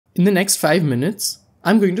In the next 5 minutes,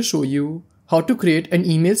 I'm going to show you how to create an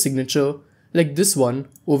email signature like this one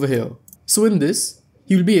over here. So in this,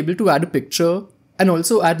 you'll be able to add a picture and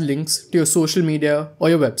also add links to your social media or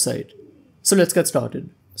your website. So let's get started.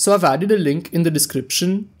 So I've added a link in the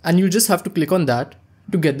description and you just have to click on that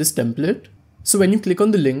to get this template. So when you click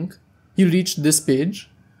on the link, you'll reach this page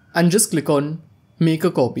and just click on make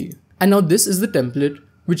a copy. And now this is the template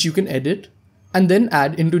which you can edit and then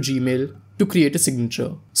add into Gmail to create a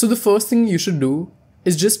signature. So the first thing you should do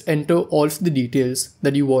is just enter all of the details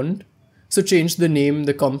that you want. So change the name,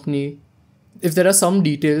 the company. If there are some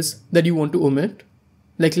details that you want to omit,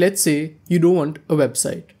 like let's say you don't want a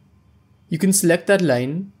website, you can select that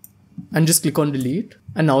line and just click on delete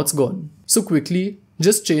and now it's gone. So quickly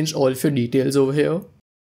just change all of your details over here.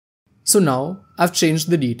 So now I've changed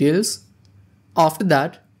the details. After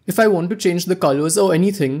that, if I want to change the colors or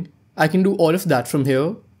anything, I can do all of that from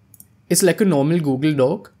here. It's like a normal Google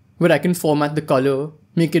Doc where I can format the color,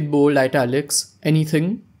 make it bold, italics,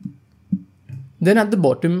 anything. Then at the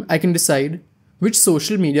bottom, I can decide which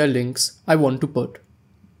social media links I want to put.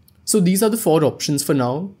 So these are the 4 options for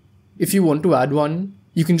now. If you want to add one,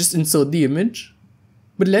 you can just insert the image.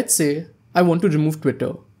 But let's say I want to remove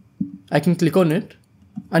Twitter. I can click on it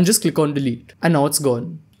and just click on delete and now it's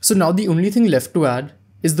gone. So now the only thing left to add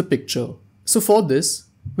is the picture. So for this,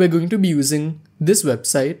 we're going to be using this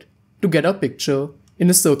website to get our picture in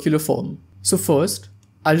a circular form. So first,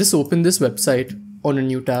 I'll just open this website on a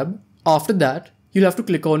new tab. After that, you'll have to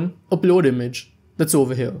click on upload image that's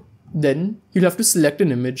over here. Then you'll have to select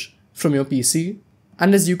an image from your PC.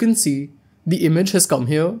 And as you can see, the image has come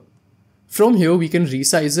here. From here, we can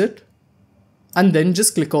resize it and then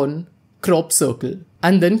just click on crop circle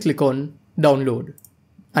and then click on download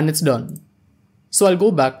and it's done. So I'll go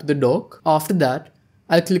back to the doc. After that,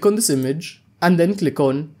 I'll click on this image and then click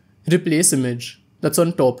on replace image that's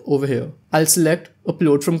on top over here. I'll select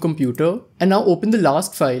upload from computer and now open the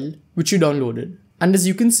last file which you downloaded. And as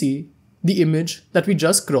you can see, the image that we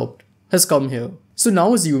just cropped has come here. So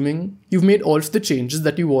now assuming you've made all of the changes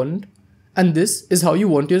that you want and this is how you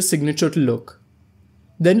want your signature to look,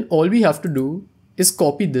 then all we have to do is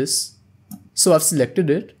copy this. So I've selected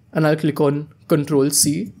it and I'll click on Ctrl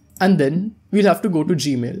C and then we'll have to go to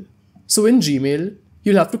Gmail. So in Gmail,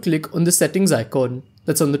 you'll have to click on the settings icon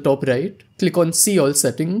that's on the top right, click on see all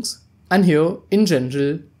settings and here in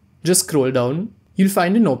general, just scroll down. You'll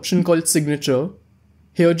find an option called signature.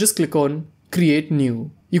 Here just click on create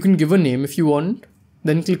new. You can give a name if you want,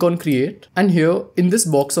 then click on create and here in this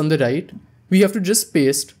box on the right, we have to just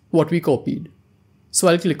paste what we copied. So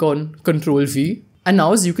I'll click on Ctrl V and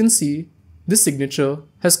now as you can see, this signature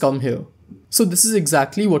has come here. So this is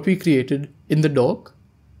exactly what we created in the doc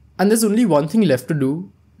and there's only one thing left to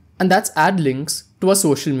do and that's add links to our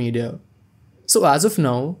social media. So as of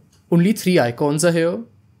now, only 3 icons are here,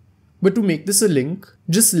 but to make this a link,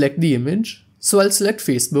 just select the image. So I'll select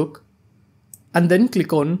Facebook and then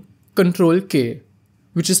click on Ctrl K,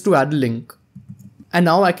 which is to add a link. And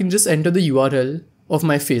now I can just enter the URL of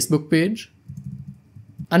my Facebook page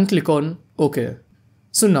and click on OK.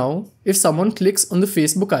 So now if someone clicks on the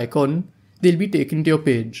Facebook icon, they'll be taken to your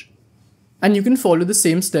page. And you can follow the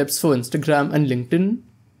same steps for Instagram and LinkedIn.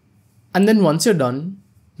 And then once you're done,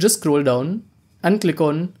 just scroll down and click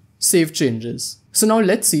on Save Changes. So now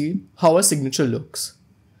let's see how our signature looks.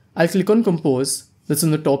 I'll click on Compose, that's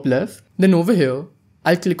on the top left. Then over here,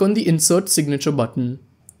 I'll click on the Insert Signature button,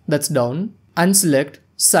 that's down, and select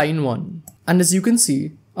Sign One. And as you can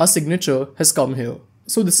see, our signature has come here.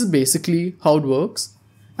 So this is basically how it works.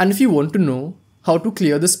 And if you want to know how to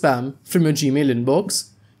clear the spam from your Gmail inbox,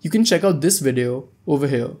 you can check out this video over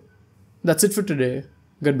here. That's it for today.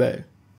 Goodbye.